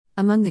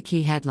Among the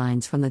key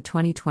headlines from the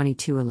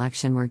 2022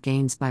 election were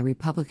gains by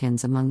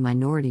Republicans among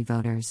minority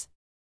voters.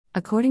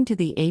 According to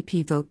the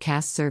AP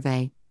VoteCast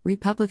survey,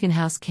 Republican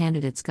House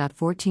candidates got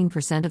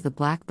 14% of the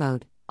black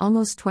vote,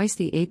 almost twice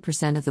the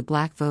 8% of the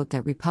black vote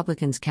that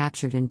Republicans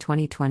captured in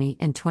 2020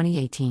 and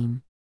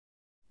 2018.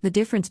 The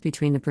difference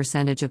between the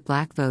percentage of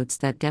black votes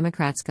that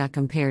Democrats got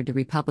compared to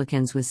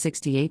Republicans was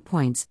 68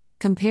 points,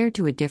 compared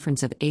to a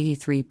difference of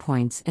 83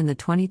 points in the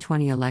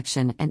 2020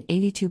 election and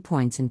 82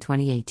 points in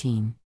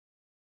 2018.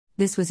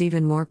 This was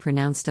even more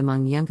pronounced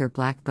among younger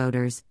black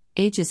voters,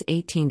 ages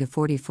 18 to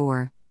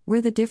 44,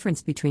 where the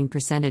difference between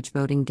percentage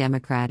voting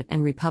Democrat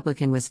and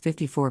Republican was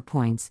 54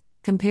 points,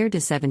 compared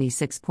to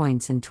 76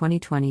 points in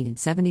 2020 and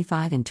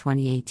 75 in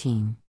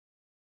 2018.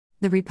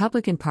 The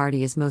Republican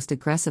Party is most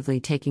aggressively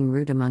taking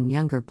root among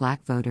younger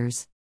black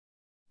voters.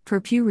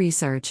 Per Pew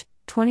Research,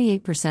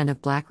 28%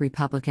 of black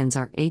Republicans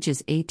are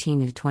ages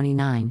 18 to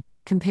 29,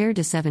 compared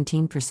to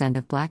 17%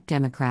 of black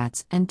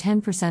Democrats and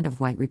 10% of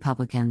white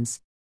Republicans.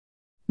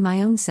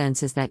 My own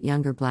sense is that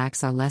younger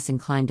blacks are less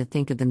inclined to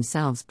think of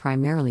themselves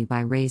primarily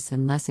by race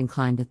and less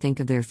inclined to think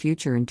of their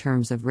future in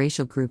terms of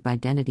racial group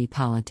identity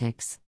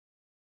politics.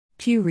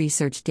 Pew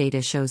Research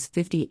data shows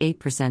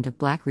 58% of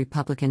black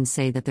Republicans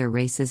say that their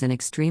race is an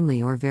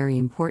extremely or very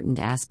important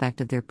aspect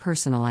of their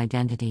personal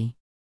identity.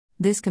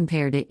 This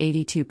compared to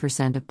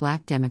 82% of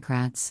black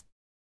Democrats.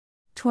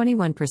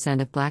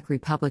 21% of black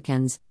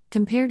Republicans,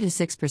 compared to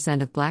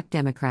 6% of black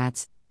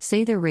Democrats,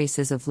 say their race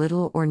is of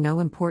little or no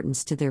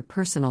importance to their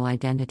personal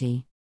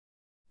identity.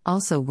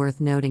 Also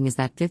worth noting is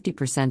that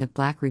 50% of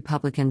black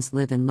Republicans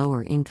live in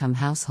lower-income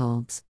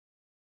households.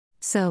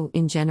 So,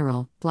 in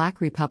general, black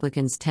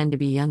Republicans tend to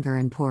be younger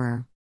and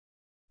poorer.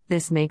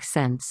 This makes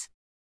sense.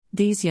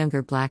 These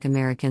younger black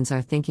Americans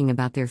are thinking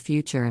about their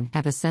future and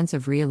have a sense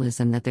of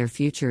realism that their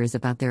future is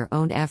about their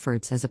own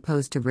efforts as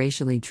opposed to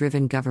racially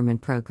driven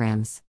government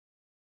programs.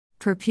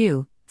 Per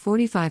Pew,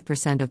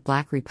 45% of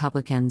black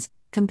Republicans,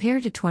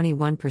 compared to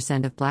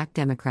 21% of black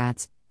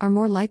Democrats, are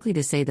more likely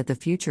to say that the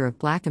future of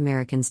black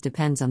Americans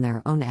depends on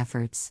their own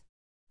efforts.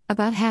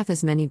 About half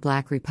as many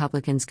black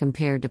Republicans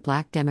compared to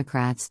black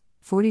Democrats,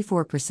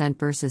 44%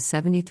 versus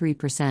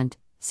 73%,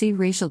 see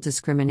racial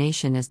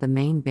discrimination as the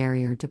main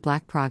barrier to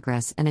black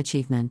progress and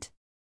achievement.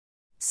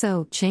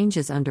 So, change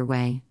is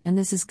underway, and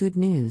this is good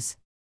news.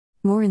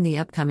 More in the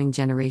upcoming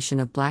generation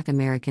of black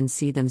Americans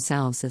see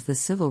themselves as the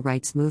civil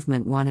rights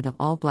movement wanted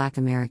all black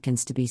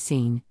Americans to be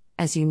seen,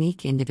 as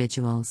unique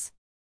individuals.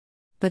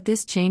 But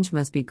this change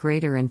must be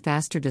greater and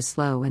faster to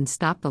slow and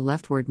stop the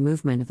leftward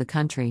movement of the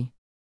country.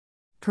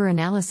 Per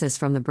analysis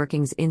from the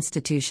Brookings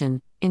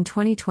Institution, in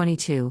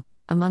 2022,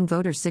 among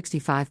voters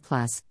 65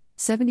 plus,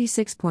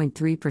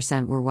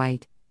 76.3% were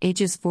white,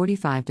 ages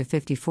 45 to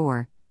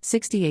 54,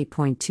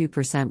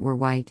 68.2% were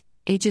white,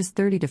 ages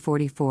 30 to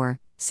 44,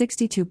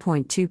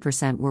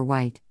 62.2% were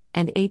white,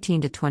 and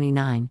 18 to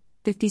 29,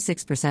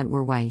 56%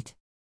 were white.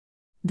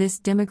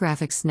 This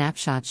demographic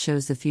snapshot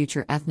shows the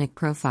future ethnic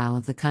profile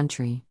of the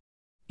country.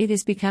 It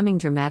is becoming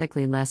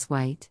dramatically less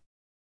white.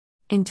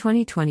 In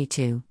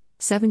 2022,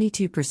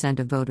 72%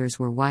 of voters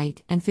were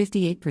white and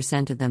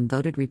 58% of them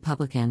voted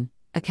Republican,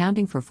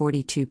 accounting for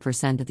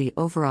 42% of the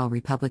overall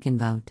Republican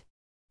vote.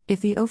 If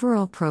the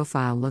overall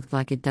profile looked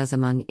like it does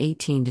among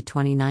 18 to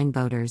 29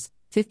 voters,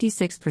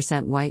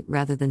 56% white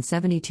rather than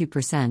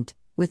 72%,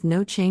 with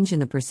no change in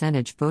the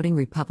percentage voting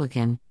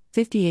Republican,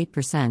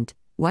 58%,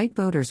 white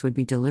voters would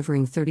be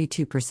delivering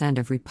 32%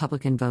 of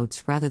Republican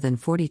votes rather than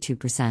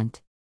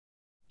 42%.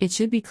 It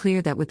should be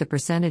clear that with the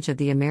percentage of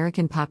the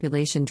American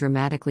population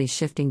dramatically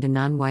shifting to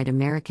non-white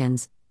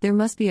Americans, there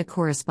must be a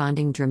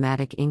corresponding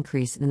dramatic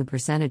increase in the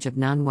percentage of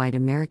non-white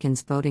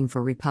Americans voting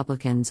for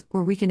Republicans,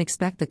 or we can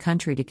expect the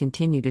country to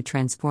continue to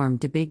transform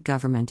to big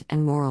government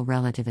and moral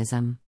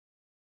relativism.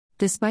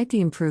 Despite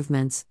the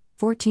improvements,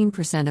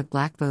 14% of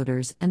black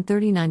voters and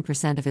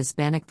 39% of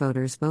Hispanic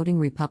voters voting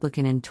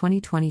Republican in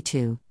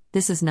 2022,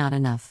 this is not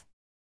enough.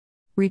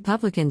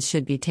 Republicans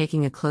should be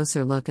taking a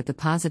closer look at the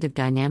positive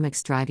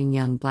dynamics driving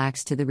young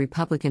blacks to the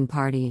Republican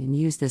Party and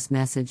use this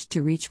message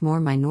to reach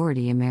more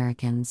minority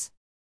Americans.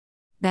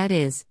 That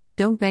is,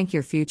 don't bank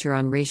your future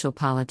on racial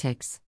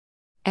politics.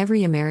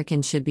 Every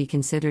American should be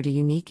considered a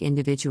unique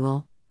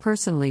individual,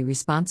 personally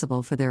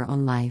responsible for their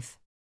own life.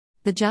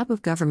 The job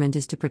of government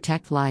is to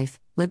protect life,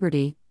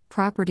 liberty,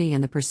 property,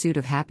 and the pursuit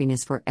of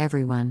happiness for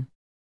everyone.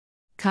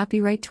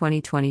 Copyright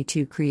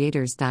 2022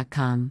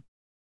 Creators.com.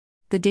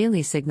 The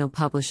Daily Signal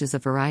publishes a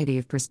variety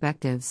of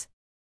perspectives.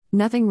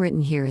 Nothing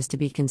written here is to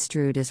be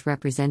construed as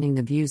representing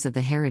the views of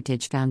the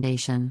Heritage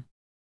Foundation.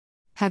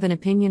 Have an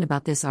opinion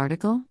about this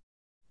article?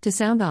 To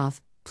sound off,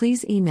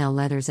 please email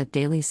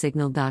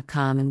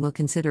letters@dailysignal.com and we'll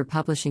consider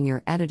publishing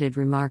your edited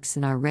remarks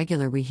in our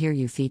regular We Hear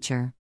You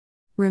feature.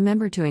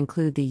 Remember to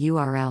include the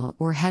URL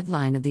or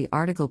headline of the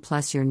article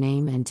plus your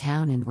name and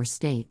town and/or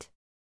state.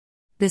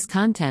 This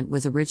content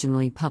was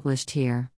originally published here.